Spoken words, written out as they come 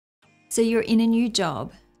So you're in a new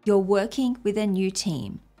job, you're working with a new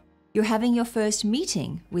team, you're having your first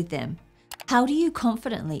meeting with them. How do you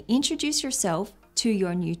confidently introduce yourself to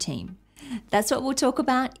your new team? That's what we'll talk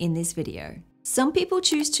about in this video. Some people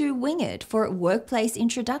choose to wing it for workplace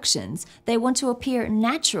introductions. They want to appear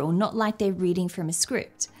natural, not like they're reading from a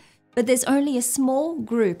script. But there's only a small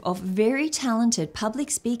group of very talented public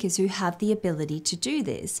speakers who have the ability to do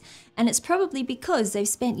this. And it's probably because they've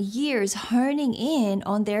spent years honing in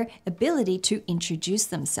on their ability to introduce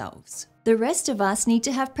themselves. The rest of us need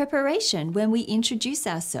to have preparation when we introduce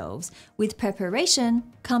ourselves. With preparation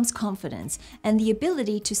comes confidence and the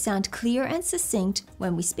ability to sound clear and succinct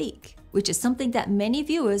when we speak, which is something that many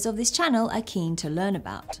viewers of this channel are keen to learn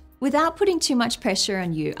about. Without putting too much pressure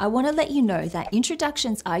on you, I want to let you know that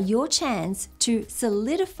introductions are your chance to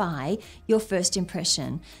solidify your first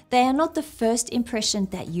impression. They are not the first impression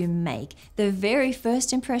that you make. The very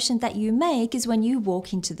first impression that you make is when you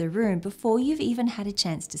walk into the room before you've even had a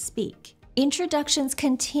chance to speak. Introductions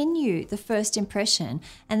continue the first impression,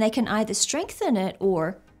 and they can either strengthen it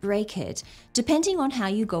or break it, depending on how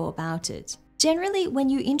you go about it. Generally, when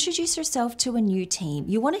you introduce yourself to a new team,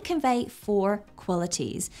 you want to convey 4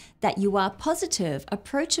 qualities: that you are positive,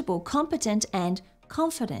 approachable, competent, and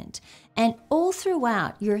confident. And all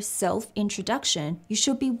throughout your self-introduction, you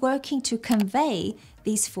should be working to convey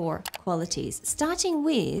these 4 qualities, starting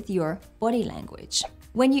with your body language.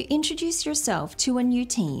 When you introduce yourself to a new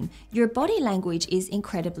team, your body language is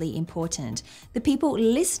incredibly important. The people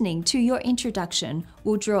listening to your introduction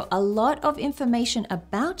will draw a lot of information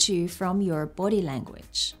about you from your body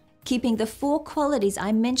language. Keeping the 4 qualities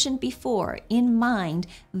I mentioned before in mind,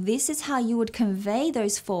 this is how you would convey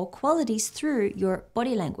those 4 qualities through your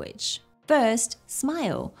body language. First,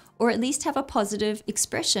 smile, or at least have a positive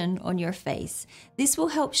expression on your face. This will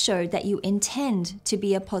help show that you intend to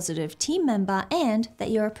be a positive team member and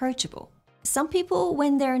that you're approachable. Some people,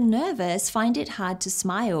 when they're nervous, find it hard to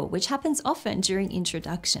smile, which happens often during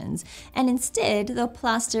introductions, and instead they'll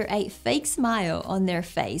plaster a fake smile on their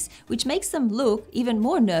face, which makes them look even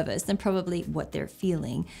more nervous than probably what they're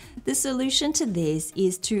feeling. The solution to this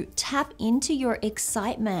is to tap into your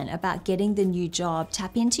excitement about getting the new job,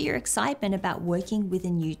 tap into your excitement about working with a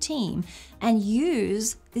new team, and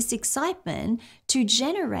use this excitement to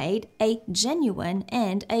generate a genuine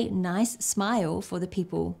and a nice smile for the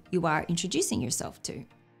people you are introducing yourself to.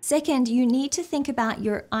 Second, you need to think about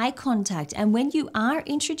your eye contact, and when you are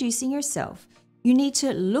introducing yourself, you need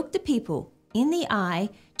to look the people in the eye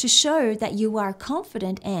to show that you are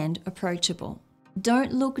confident and approachable.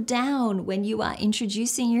 Don't look down when you are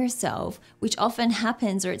introducing yourself, which often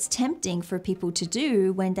happens, or it's tempting for people to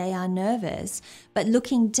do when they are nervous. But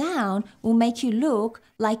looking down will make you look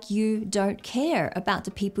like you don't care about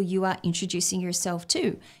the people you are introducing yourself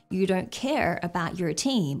to. You don't care about your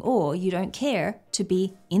team, or you don't care to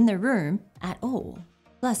be in the room at all.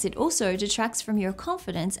 Plus, it also detracts from your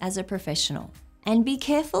confidence as a professional. And be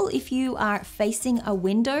careful if you are facing a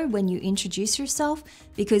window when you introduce yourself,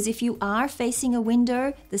 because if you are facing a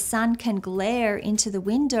window, the sun can glare into the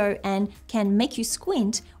window and can make you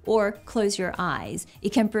squint or close your eyes.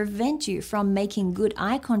 It can prevent you from making good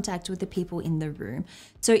eye contact with the people in the room.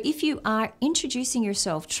 So if you are introducing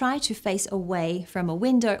yourself, try to face away from a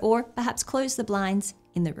window or perhaps close the blinds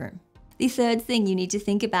in the room. The third thing you need to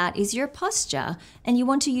think about is your posture, and you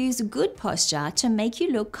want to use good posture to make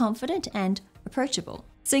you look confident and approachable.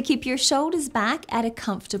 So keep your shoulders back at a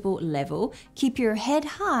comfortable level. Keep your head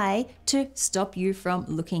high to stop you from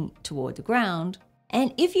looking toward the ground.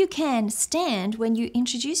 And if you can, stand when you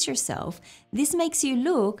introduce yourself. This makes you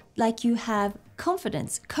look like you have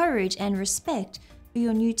confidence, courage, and respect for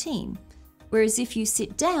your new team. Whereas if you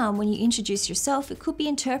sit down when you introduce yourself, it could be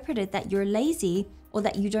interpreted that you're lazy or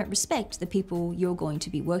that you don't respect the people you're going to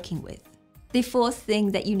be working with. The fourth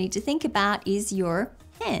thing that you need to think about is your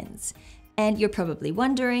hands. And you're probably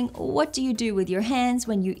wondering, what do you do with your hands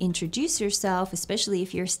when you introduce yourself, especially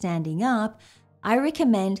if you're standing up? I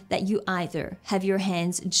recommend that you either have your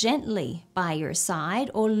hands gently by your side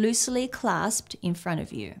or loosely clasped in front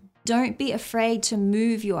of you. Don't be afraid to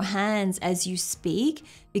move your hands as you speak,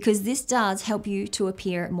 because this does help you to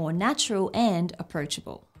appear more natural and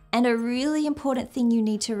approachable. And a really important thing you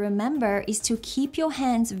need to remember is to keep your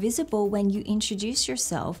hands visible when you introduce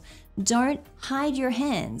yourself. Don't hide your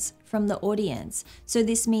hands from the audience. So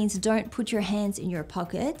this means don't put your hands in your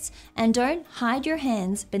pockets and don't hide your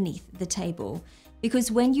hands beneath the table.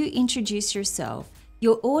 Because when you introduce yourself,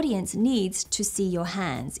 your audience needs to see your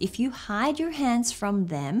hands. If you hide your hands from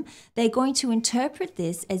them, they're going to interpret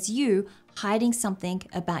this as you hiding something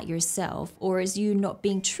about yourself or as you not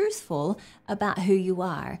being truthful about who you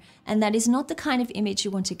are. And that is not the kind of image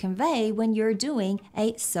you want to convey when you're doing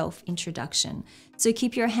a self-introduction. So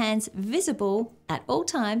keep your hands visible at all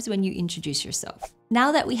times when you introduce yourself.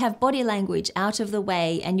 Now that we have body language out of the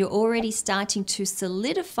way and you're already starting to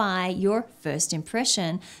solidify your first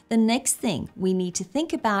impression, the next thing we need to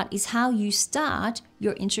think about is how you start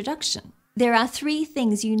your introduction. There are 3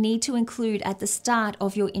 things you need to include at the start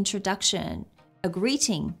of your introduction: a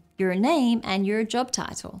greeting, your name, and your job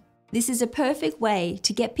title. This is a perfect way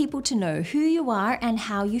to get people to know who you are and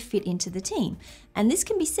how you fit into the team. And this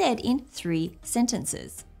can be said in 3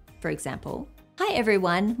 sentences. For example, "Hi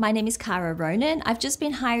everyone, my name is Cara Ronan. I've just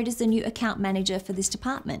been hired as the new account manager for this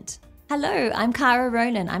department." "Hello, I'm Cara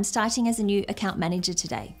Ronan. I'm starting as a new account manager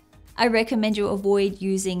today." I recommend you avoid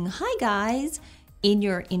using "Hi guys" in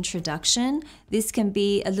your introduction. This can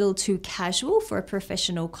be a little too casual for a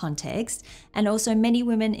professional context, and also many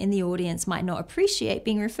women in the audience might not appreciate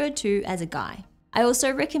being referred to as a guy. I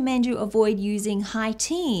also recommend you avoid using "Hi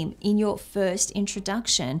team" in your first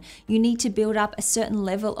introduction. You need to build up a certain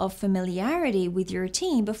level of familiarity with your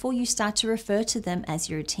team before you start to refer to them as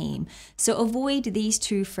your team. So avoid these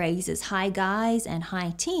 2 phrases, "Hi guys" and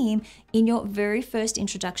 "Hi team," in your very first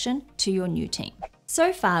introduction to your new team.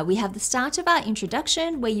 So far, we have the start of our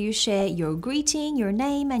introduction where you share your greeting, your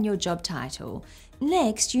name, and your job title.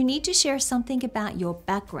 Next, you need to share something about your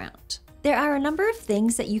background. There are a number of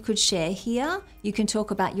things that you could share here. You can talk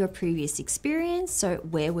about your previous experience, so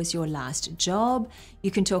where was your last job?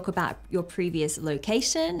 You can talk about your previous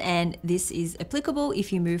location, and this is applicable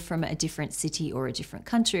if you move from a different city or a different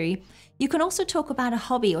country. You can also talk about a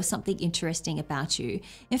hobby or something interesting about you.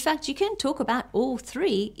 In fact, you can talk about all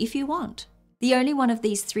 3 if you want. The only one of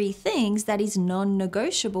these 3 things that is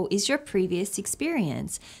non-negotiable is your previous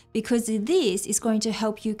experience, because this is going to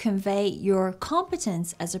help you convey your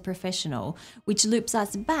competence as a professional, which loops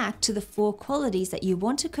us back to the 4 qualities that you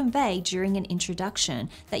want to convey during an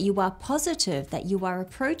introduction: that you are positive, that you are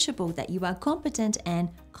approachable, that you are competent and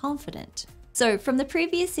confident. So from the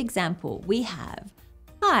previous example, we have,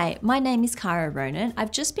 "Hi, my name is Cara Ronan.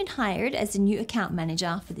 I've just been hired as the new account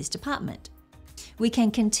manager for this department." We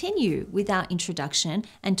can continue with our introduction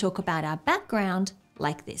and talk about our background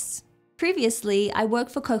like this. "Previously, I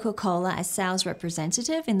worked for Coca-Cola as sales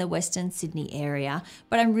representative in the Western Sydney area,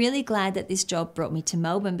 but I'm really glad that this job brought me to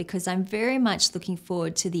Melbourne because I'm very much looking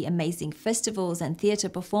forward to the amazing festivals and theatre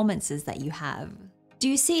performances that you have." Do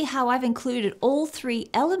you see how I've included all 3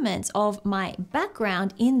 elements of my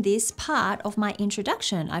background in this part of my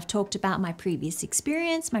introduction? I've talked about my previous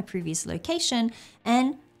experience, my previous location,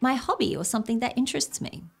 and my hobby or something that interests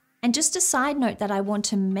me. And just a side note that I want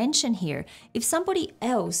to mention here, if somebody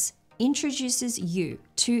else introduces you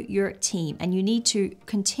to your team and you need to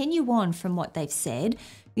continue on from what they've said,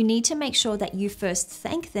 you need to make sure that you first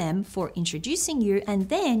thank them for introducing you, and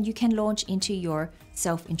then you can launch into your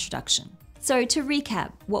self-introduction. So to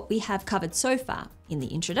recap what we have covered so far in the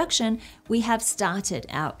introduction, we have started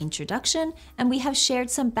our introduction and we have shared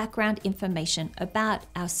some background information about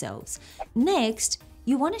ourselves. Next,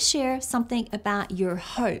 you want to share something about your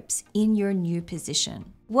hopes in your new position.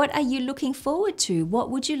 What are you looking forward to? What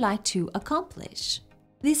would you like to accomplish?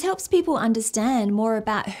 This helps people understand more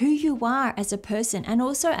about who you are as a person and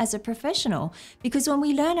also as a professional, because when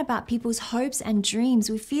we learn about people's hopes and dreams,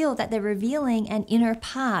 we feel that they're revealing an inner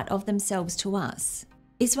part of themselves to us.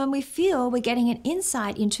 It's when we feel we're getting an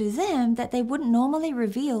insight into them that they wouldn't normally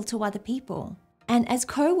reveal to other people. And as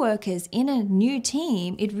co-workers in a new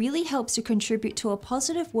team, it really helps to contribute to a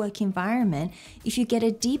positive work environment if you get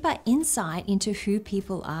a deeper insight into who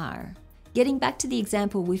people are. Getting back to the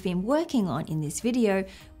example we've been working on in this video,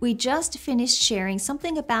 we just finished sharing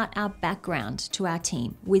something about our background to our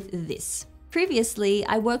team with this. Previously,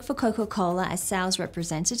 I worked for Coca-Cola as sales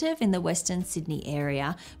representative in the Western Sydney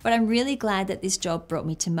area, but I'm really glad that this job brought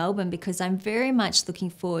me to Melbourne because I'm very much looking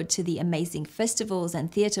forward to the amazing festivals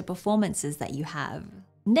and theatre performances that you have.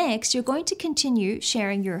 Next, you're going to continue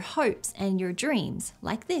sharing your hopes and your dreams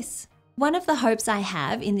like this. One of the hopes I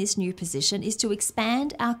have in this new position is to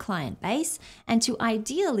expand our client base and to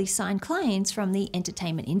ideally sign clients from the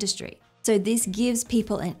entertainment industry. So this gives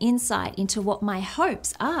people an insight into what my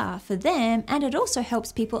hopes are for them, and it also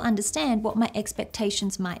helps people understand what my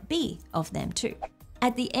expectations might be of them too.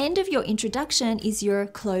 At the end of your introduction is your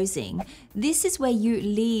closing. This is where you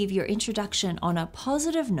leave your introduction on a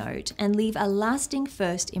positive note and leave a lasting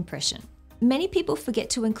first impression. Many people forget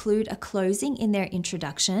to include a closing in their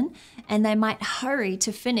introduction, and they might hurry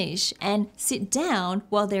to finish and sit down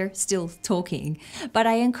while they're still talking. But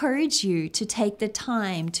I encourage you to take the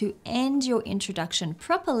time to end your introduction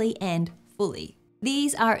properly and fully.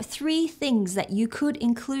 These are 3 things that you could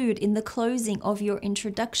include in the closing of your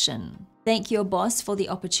introduction. Thank your boss for the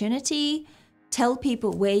opportunity, tell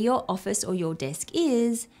people where your office or your desk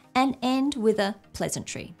is, and end with a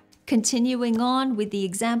pleasantry. Continuing on with the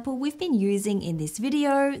example we've been using in this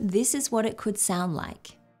video, this is what it could sound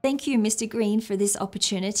like. Thank you, Mr. Green, for this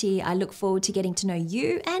opportunity. I look forward to getting to know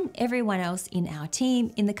you and everyone else in our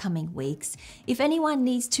team in the coming weeks. If anyone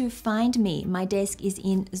needs to find me, my desk is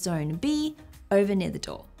in Zone B, over near the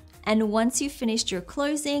door. And once you've finished your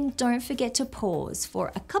closing, don't forget to pause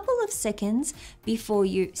for a couple of seconds before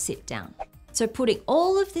you sit down. So putting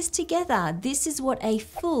all of this together, this is what a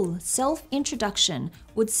full self-introduction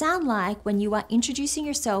would sound like when you are introducing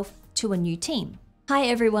yourself to a new team. Hi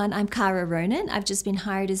everyone, I'm Cara Ronan. I've just been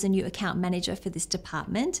hired as a new account manager for this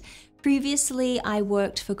department. Previously, I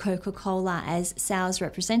worked for Coca-Cola as sales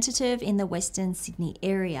representative in the Western Sydney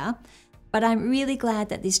area. But I'm really glad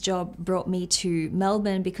that this job brought me to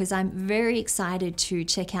Melbourne because I'm very excited to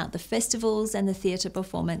check out the festivals and the theatre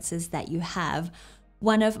performances that you have.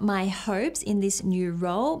 One of my hopes in this new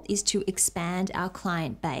role is to expand our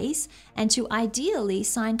client base and to ideally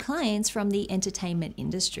sign clients from the entertainment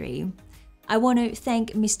industry. I want to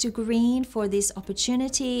thank Mr. Green for this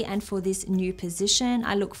opportunity and for this new position.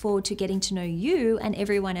 I look forward to getting to know you and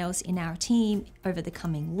everyone else in our team over the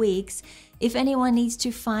coming weeks. If anyone needs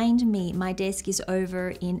to find me, my desk is over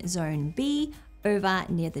in Zone B, over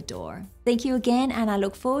near the door. Thank you again, and I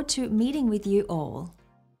look forward to meeting with you all.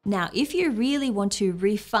 Now, if you really want to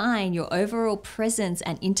refine your overall presence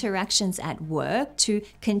and interactions at work to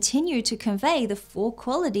continue to convey the 4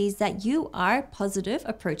 qualities that you are positive,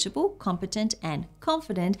 approachable, competent, and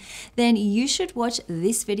confident, then you should watch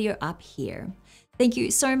this video up here. Thank you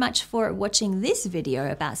so much for watching this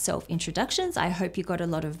video about self-introductions. I hope you got a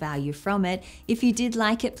lot of value from it. If you did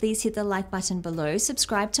like it, please hit the like button below.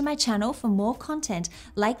 Subscribe to my channel for more content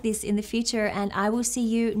like this in the future, and I will see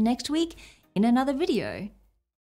you next week in another video.